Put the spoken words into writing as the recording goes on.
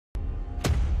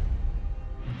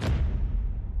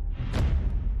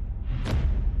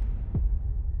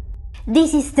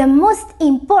This is the most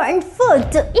important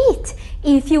food to eat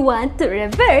if you want to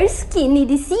reverse kidney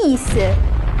disease.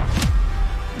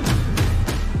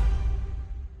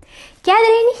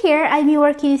 Gathering here, I've been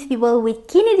working with people with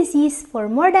kidney disease for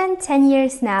more than 10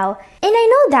 years now. And I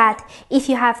know that if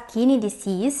you have kidney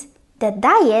disease, the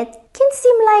diet can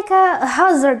seem like a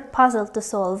hazard puzzle to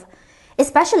solve,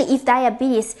 especially if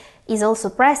diabetes is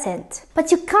also present.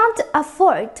 But you can't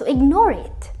afford to ignore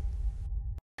it.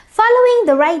 Following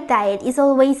the right diet is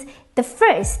always the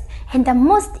first and the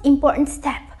most important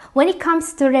step when it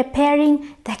comes to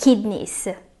repairing the kidneys.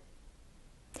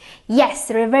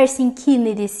 Yes, reversing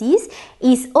kidney disease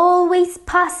is always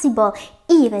possible,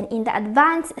 even in the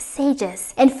advanced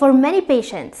stages. And for many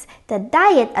patients, the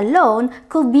diet alone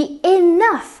could be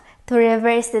enough to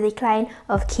reverse the decline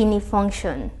of kidney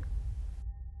function.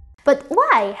 But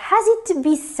why has it to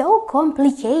be so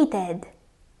complicated?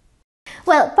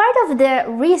 Well, part of the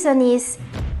reason is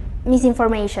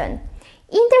misinformation.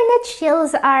 Internet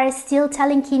shills are still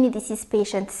telling kidney disease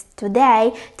patients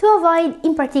today to avoid,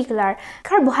 in particular,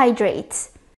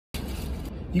 carbohydrates.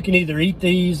 You can either eat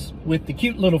these with the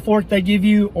cute little fork they give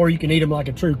you, or you can eat them like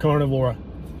a true carnivore.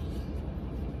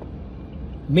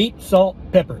 Meat, salt,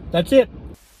 pepper, that's it.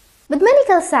 But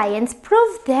medical science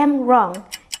proved them wrong,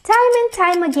 time and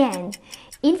time again.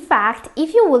 In fact,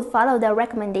 if you would follow the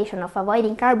recommendation of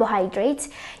avoiding carbohydrates,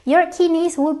 your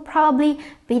kidneys would probably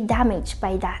be damaged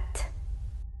by that.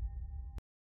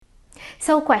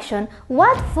 So question,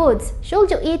 what foods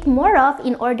should you eat more of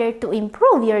in order to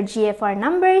improve your GFR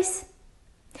numbers?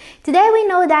 Today we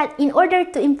know that in order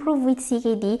to improve with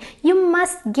CKD, you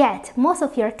must get most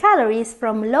of your calories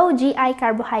from low GI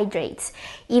carbohydrates,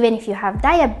 even if you have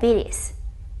diabetes.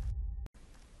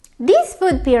 This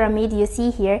food pyramid you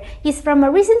see here is from a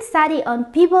recent study on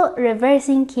people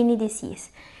reversing kidney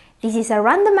disease. This is a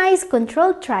randomized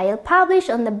controlled trial published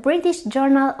on the British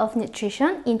Journal of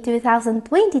Nutrition in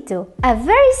 2022. A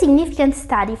very significant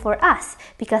study for us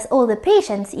because all the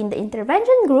patients in the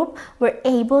intervention group were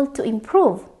able to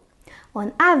improve.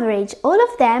 On average, all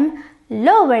of them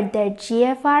lowered their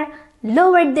GFR,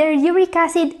 lowered their uric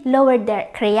acid, lowered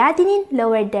their creatinine,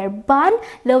 lowered their bond,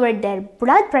 lowered their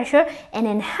blood pressure, and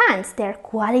enhanced their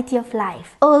quality of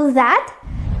life. All that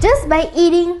just by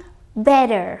eating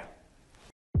better.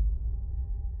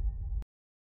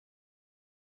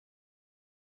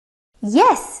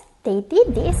 Yes, they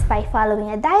did this by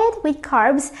following a diet with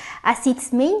carbs as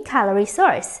its main calorie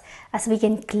source, as we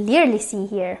can clearly see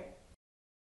here.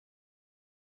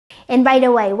 And by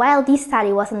the way, while this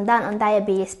study wasn't done on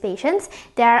diabetes patients,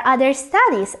 there are other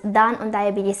studies done on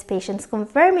diabetes patients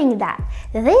confirming that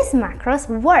these macros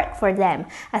work for them,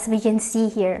 as we can see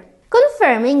here.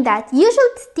 Confirming that you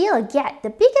should still get the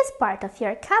biggest part of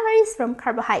your calories from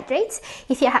carbohydrates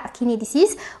if you have kidney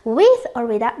disease with or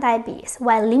without diabetes,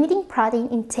 while limiting protein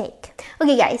intake.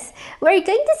 Okay guys, we're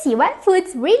going to see what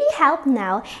foods really help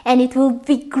now, and it will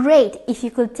be great if you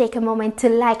could take a moment to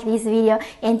like this video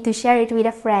and to share it with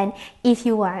a friend if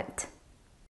you want.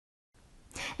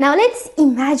 Now let's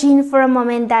imagine for a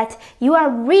moment that you are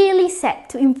really set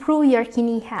to improve your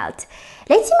kidney health.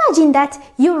 Let's imagine that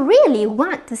you really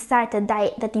want to start a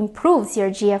diet that improves your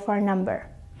GFR number.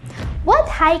 What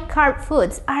high-carb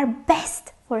foods are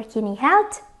best for kidney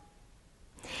health?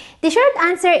 The short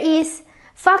answer is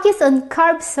focus on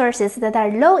carb sources that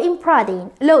are low in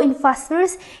protein, low in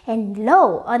phosphorus, and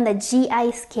low on the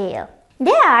GI scale.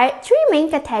 There are three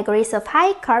main categories of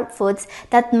high-carb foods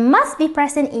that must be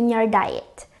present in your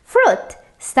diet: fruit,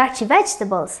 starchy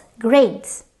vegetables,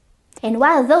 grains. And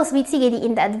while those with CKD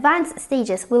in the advanced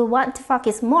stages will want to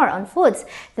focus more on foods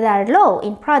that are low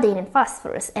in protein and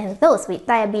phosphorus, and those with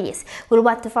diabetes will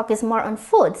want to focus more on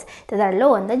foods that are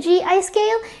low on the GI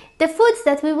scale, the foods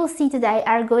that we will see today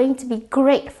are going to be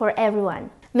great for everyone.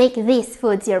 Make these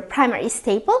foods your primary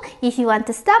staple if you want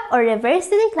to stop or reverse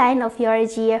the decline of your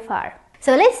GFR.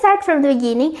 So let's start from the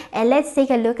beginning and let's take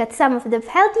a look at some of the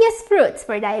healthiest fruits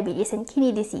for diabetes and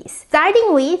kidney disease.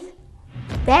 Starting with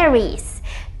berries.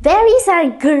 Berries are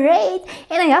great,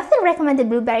 and I often recommended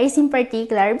blueberries in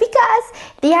particular because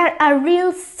they are a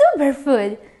real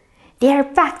superfood. They are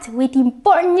packed with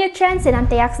important nutrients and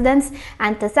antioxidants,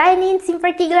 anthocyanins in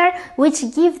particular,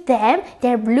 which give them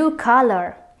their blue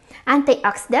color.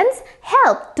 Antioxidants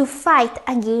help to fight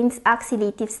against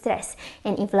oxidative stress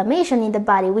and inflammation in the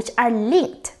body, which are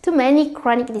linked to many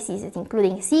chronic diseases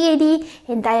including CKD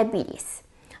and diabetes.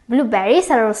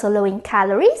 Blueberries are also low in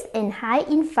calories and high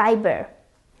in fiber.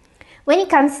 When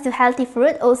it comes to healthy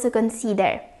fruit, also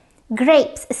consider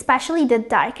grapes, especially the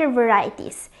darker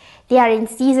varieties. They are in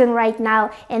season right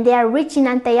now and they are rich in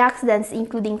antioxidants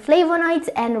including flavonoids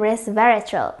and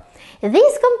resveratrol.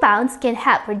 These compounds can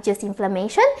help reduce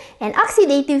inflammation and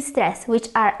oxidative stress, which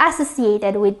are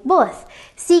associated with both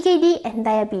CKD and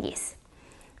diabetes.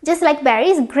 Just like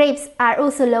berries, grapes are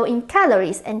also low in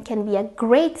calories and can be a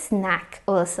great snack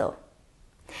also.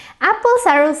 Apples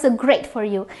are also great for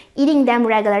you. Eating them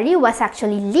regularly was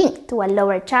actually linked to a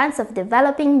lower chance of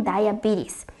developing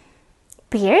diabetes.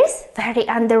 Pears? Very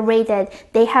underrated.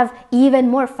 They have even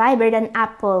more fiber than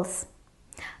apples.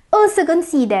 Also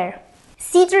consider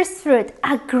citrus fruit,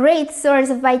 a great source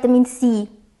of vitamin C.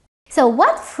 So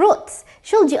what fruits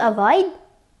should you avoid?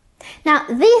 Now,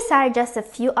 these are just a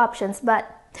few options, but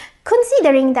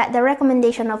considering that the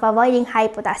recommendation of avoiding high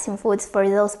potassium foods for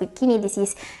those with kidney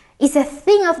disease is a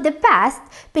thing of the past,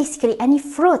 basically any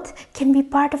fruit can be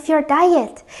part of your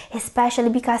diet, especially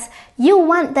because you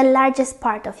want the largest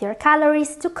part of your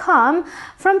calories to come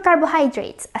from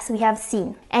carbohydrates, as we have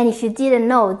seen. And if you didn't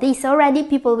know this already,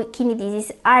 people with kidney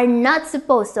disease are not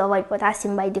supposed to avoid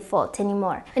potassium by default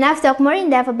anymore. And I've talked more in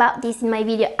depth about this in my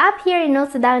video up here and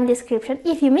also down in the description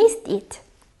if you missed it.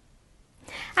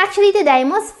 Actually, today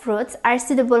most fruits are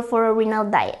suitable for a renal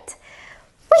diet.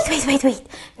 Wait.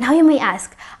 Now you may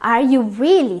ask, are you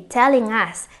really telling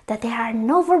us that there are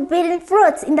no forbidden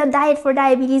fruits in the diet for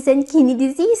diabetes and kidney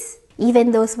disease?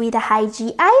 Even those with a high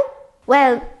GI?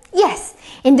 Well, yes,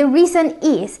 and the reason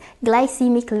is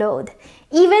glycemic load.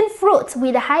 Even fruits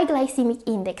with a high glycemic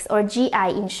index, or GI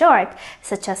in short,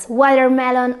 such as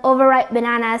watermelon, overripe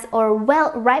bananas, or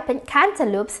well-ripened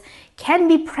cantaloupes, can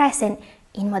be present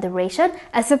in moderation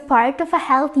as a part of a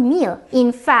healthy meal.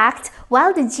 In fact,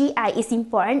 while the GI is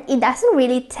important, it doesn't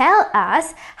really tell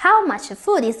us how much a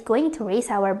food is going to raise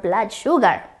our blood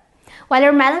sugar.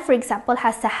 Watermelon, for example,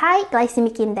 has a high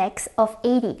glycemic index of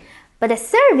 80, but a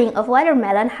serving of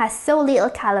watermelon has so little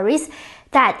calories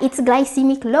that its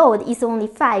glycemic load is only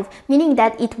 5, meaning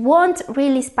that it won't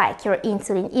really spike your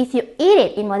insulin if you eat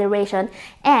it in moderation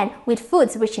and with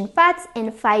foods rich in fats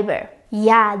and fiber.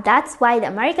 Yeah, that's why the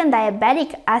American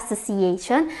Diabetic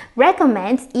Association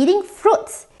recommends eating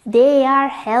fruits. They are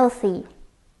healthy.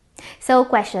 So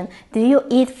question, do you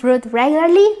eat fruit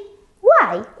regularly?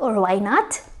 Why or why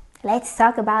not? Let's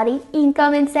talk about it in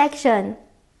comment section.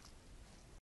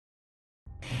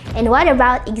 And what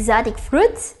about exotic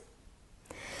fruits?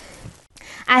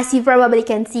 As you probably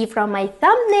can see from my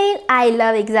thumbnail, I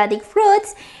love exotic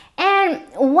fruits, and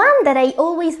one that I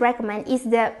always recommend is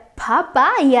the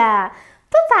papaya.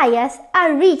 Papayas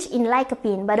are rich in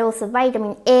lycopene, but also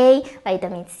vitamin A,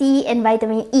 vitamin C, and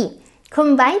vitamin E.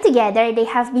 Combined together, they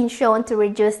have been shown to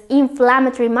reduce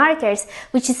inflammatory markers,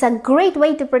 which is a great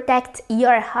way to protect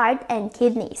your heart and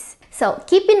kidneys. So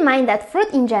keep in mind that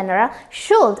fruit in general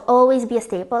should always be a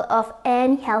staple of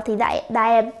any healthy diet,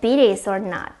 diabetes or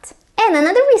not. And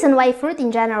another reason why fruit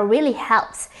in general really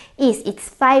helps is its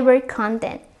fiber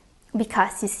content.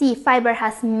 Because you see, fiber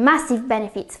has massive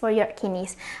benefits for your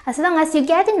kidneys as long as you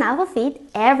get enough of it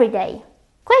every day.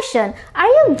 Question, are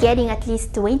you getting at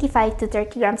least 25 to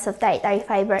 30 grams of dietary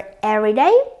fiber every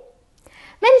day?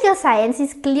 Medical science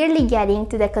is clearly getting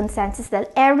to the consensus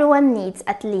that everyone needs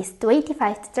at least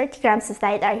 25 to 30 grams of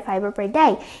dietary fiber per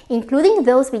day, including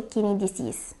those with kidney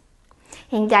disease.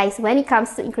 And guys, when it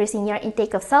comes to increasing your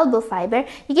intake of soluble fiber,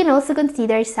 you can also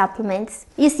consider supplements.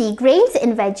 You see, grains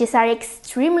and veggies are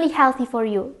extremely healthy for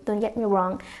you, don't get me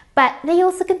wrong, but they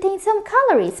also contain some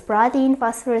calories, protein,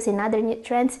 phosphorus, and other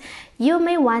nutrients you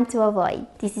may want to avoid.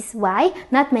 This is why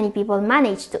not many people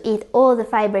manage to eat all the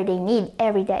fiber they need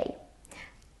every day.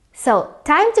 So,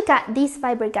 time to cut this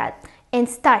fiber gap and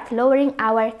start lowering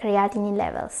our creatinine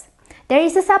levels. There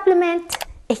is a supplement,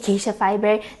 acacia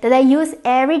fiber, that I use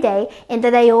every day and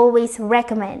that I always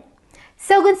recommend.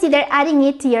 So consider adding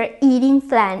it to your eating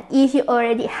plan if you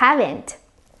already haven't.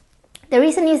 The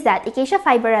reason is that acacia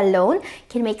fiber alone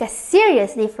can make a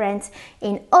serious difference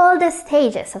in all the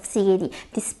stages of CKD,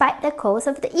 despite the cause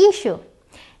of the issue.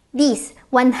 This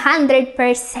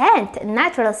 100%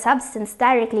 natural substance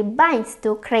directly binds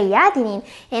to creatinine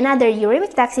and other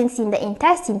uremic toxins in the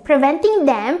intestine, preventing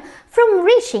them from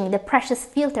reaching the precious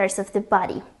filters of the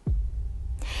body.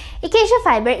 Acacia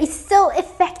fiber is so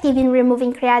effective in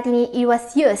removing creatinine, it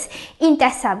was used in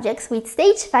test subjects with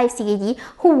stage 5 CKD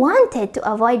who wanted to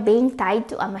avoid being tied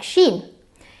to a machine.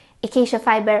 Acacia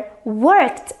fiber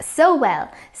worked so well,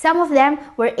 some of them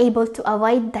were able to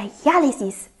avoid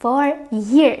dialysis for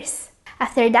years.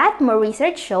 After that, more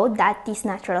research showed that this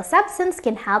natural substance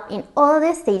can help in all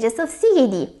the stages of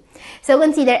CKD. So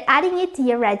consider adding it to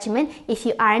your regimen if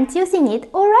you aren't using it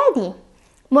already.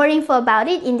 More info about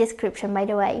it in the description, by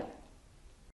the way.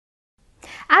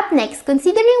 Up next,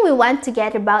 considering we want to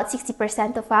get about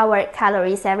 60% of our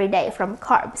calories every day from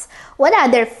carbs, what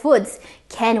other foods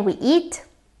can we eat?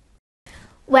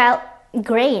 Well,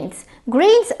 grains.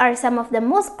 Grains are some of the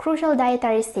most crucial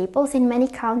dietary staples in many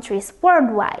countries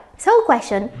worldwide. So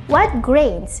question, what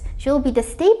grains should be the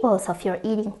staples of your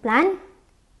eating plan?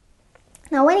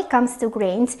 Now when it comes to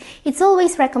grains, it's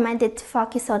always recommended to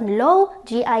focus on low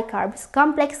GI carbs,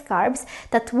 complex carbs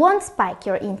that won't spike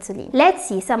your insulin. Let's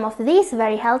see some of these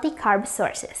very healthy carb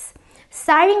sources.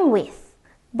 Starting with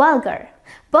bulgur.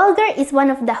 Bulgur is one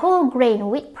of the whole grain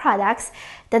wheat products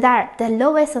that are the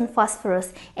lowest on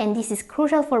phosphorus, and this is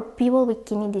crucial for people with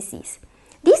kidney disease.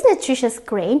 This nutritious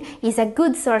grain is a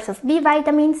good source of B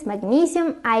vitamins,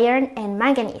 magnesium, iron, and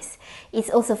manganese.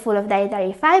 It's also full of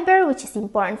dietary fiber, which is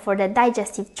important for the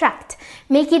digestive tract.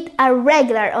 Make it a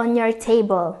regular on your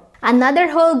table. Another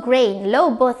whole grain,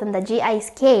 low both on the GI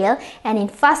scale and in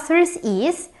phosphorus,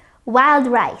 is wild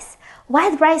rice.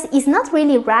 Wild rice is not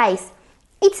really rice.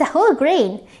 It's a whole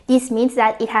grain. This means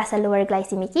that it has a lower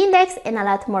glycemic index and a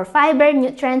lot more fiber,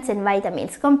 nutrients, and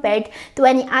vitamins compared to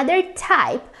any other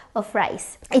type of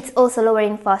rice. It's also lower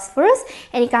in phosphorus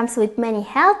and it comes with many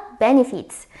health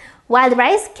benefits. Wild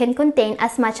rice can contain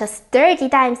as much as 30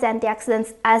 times the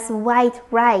antioxidants as white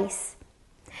rice.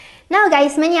 Now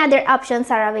guys, many other options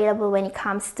are available when it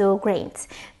comes to grains.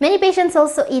 Many patients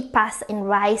also eat pasta and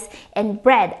rice and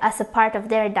bread as a part of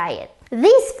their diet.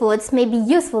 These foods may be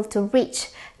useful to reach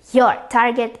your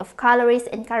target of calories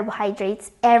and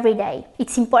carbohydrates every day.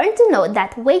 It's important to note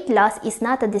that weight loss is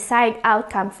not a desired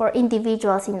outcome for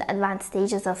individuals in the advanced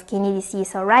stages of kidney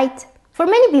disease, alright? For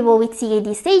many people with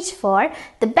CKD stage 4,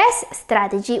 the best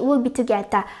strategy will be to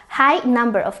get a high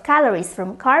number of calories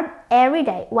from carb every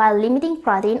day while limiting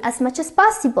protein as much as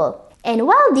possible. And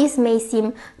while this may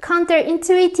seem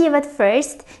counterintuitive at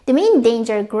first, the main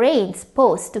danger grains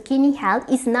pose to kidney health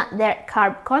is not their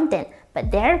carb content,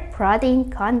 but their protein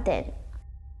content.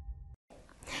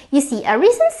 You see, a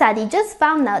recent study just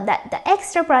found out that the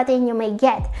extra protein you may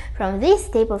get from these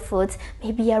staple foods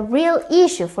may be a real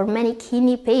issue for many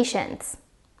kidney patients.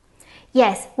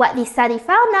 Yes, what this study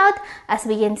found out, as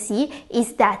we can see,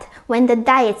 is that when the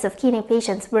diets of kidney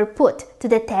patients were put to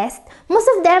the test, most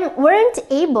of them weren't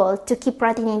able to keep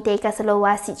protein intake as low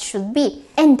as it should be.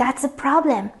 And that's a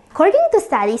problem. According to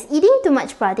studies, eating too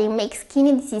much protein makes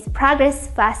kidney disease progress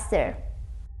faster.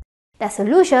 The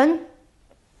solution?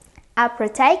 A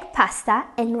proteic pasta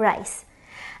and rice.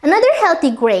 Another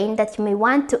healthy grain that you may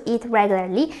want to eat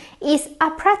regularly is a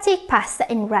proteic pasta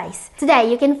and rice.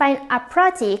 Today, you can find a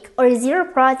proteic or zero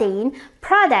protein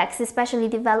products especially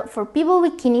developed for people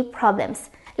with kidney problems.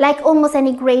 Like almost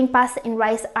any grain, pasta and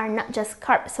rice are not just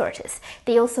carb sources,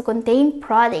 they also contain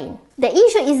protein. The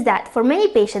issue is that for many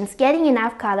patients, getting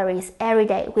enough calories every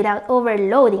day without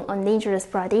overloading on dangerous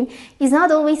protein is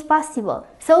not always possible.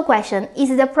 So question,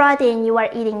 is the protein you are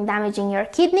eating damaging your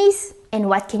kidneys? And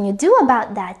what can you do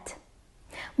about that?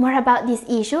 More about this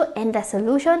issue and the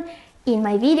solution in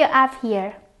my video up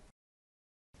here.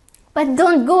 But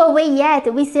don't go away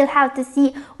yet, we still have to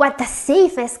see what the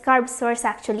safest carb source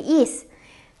actually is.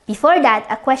 Before that,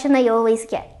 a question I always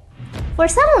get. For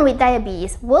someone with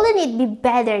diabetes, wouldn't it be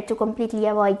better to completely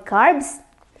avoid carbs?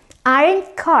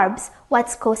 Aren't carbs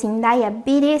what's causing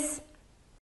diabetes?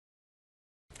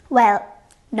 Well,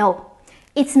 no,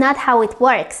 it's not how it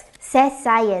works, says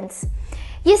science.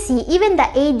 You see, even the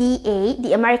ADA,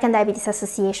 the American Diabetes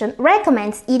Association,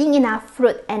 recommends eating enough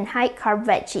fruit and high-carb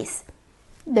veggies.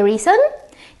 The reason?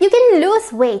 You can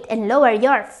lose weight and lower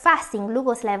your fasting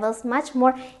glucose levels much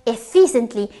more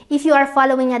efficiently if you are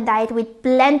following a diet with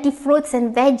plenty fruits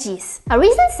and veggies. A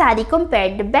recent study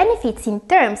compared the benefits in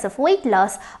terms of weight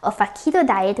loss of a keto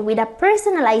diet with a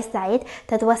personalized diet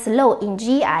that was low in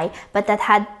GI but that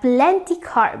had plenty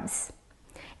carbs.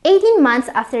 18 months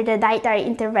after the dietary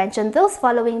intervention, those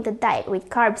following the diet with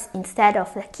carbs instead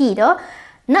of the keto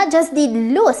not just did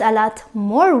lose a lot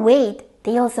more weight,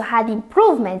 they also had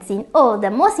improvements in all the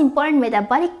most important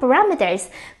metabolic parameters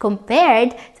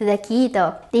compared to the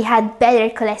keto. They had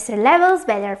better cholesterol levels,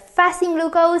 better fasting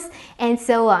glucose, and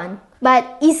so on.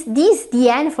 But is this the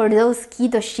end for those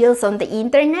keto shills on the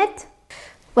internet?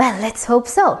 Well, let's hope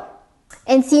so.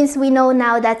 And since we know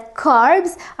now that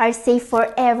carbs are safe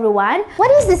for everyone,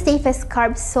 what is the safest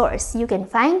carb source you can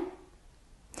find?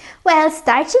 Well,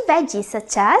 starchy veggies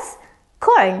such as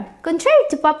corn. Contrary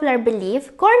to popular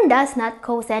belief, corn does not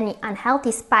cause any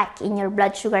unhealthy spike in your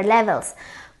blood sugar levels.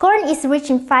 Corn is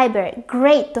rich in fiber,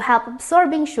 great to help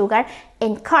absorbing sugar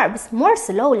and carbs more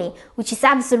slowly, which is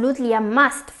absolutely a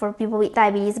must for people with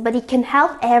diabetes, but it can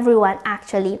help everyone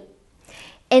actually.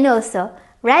 And also,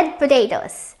 red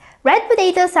potatoes. Red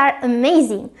potatoes are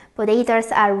amazing.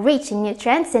 Potatoes are rich in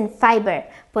nutrients and fiber.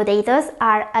 Potatoes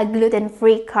are a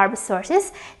gluten-free carb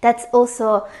sources that's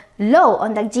also low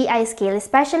on the GI scale,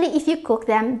 especially if you cook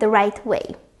them the right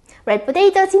way. Red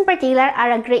potatoes in particular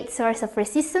are a great source of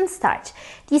resistant starch.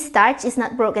 This starch is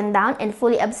not broken down and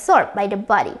fully absorbed by the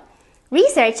body.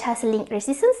 Research has linked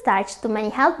resistant starch to many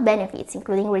health benefits,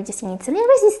 including reducing insulin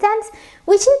resistance,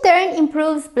 which in turn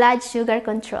improves blood sugar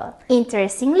control.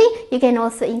 Interestingly, you can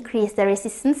also increase the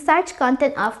resistant starch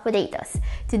content of potatoes.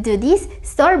 To do this,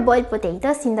 store boiled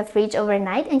potatoes in the fridge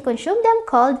overnight and consume them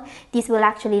cold. This will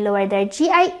actually lower their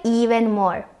GI even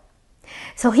more.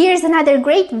 So here's another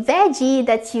great veggie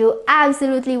that you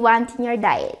absolutely want in your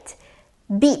diet: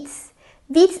 beets.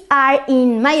 Beets are,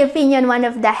 in my opinion, one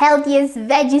of the healthiest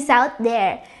veggies out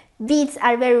there. Beets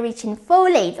are very rich in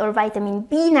folate or vitamin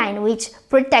B9, which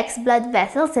protects blood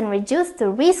vessels and reduces the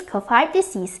risk of heart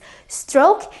disease,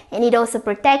 stroke, and it also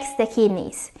protects the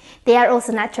kidneys. They are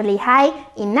also naturally high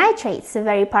in nitrates, a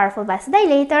very powerful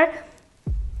vasodilator.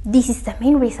 This is the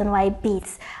main reason why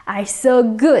beets are so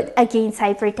good against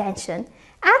hypertension.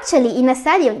 Actually, in a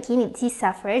study on kidney disease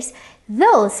sufferers,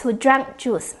 those who drank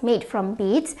juice made from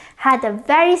beets had a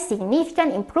very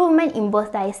significant improvement in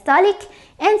both diastolic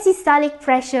and systolic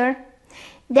pressure.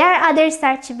 There are other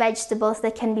starchy vegetables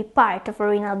that can be part of a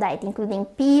renal diet, including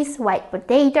peas, white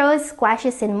potatoes,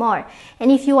 squashes, and more.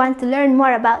 And if you want to learn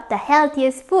more about the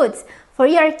healthiest foods for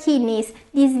your kidneys,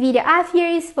 this video up here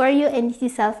is for you, and this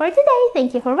is all for today.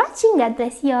 Thank you for watching. God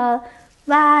bless you all.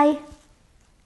 Bye!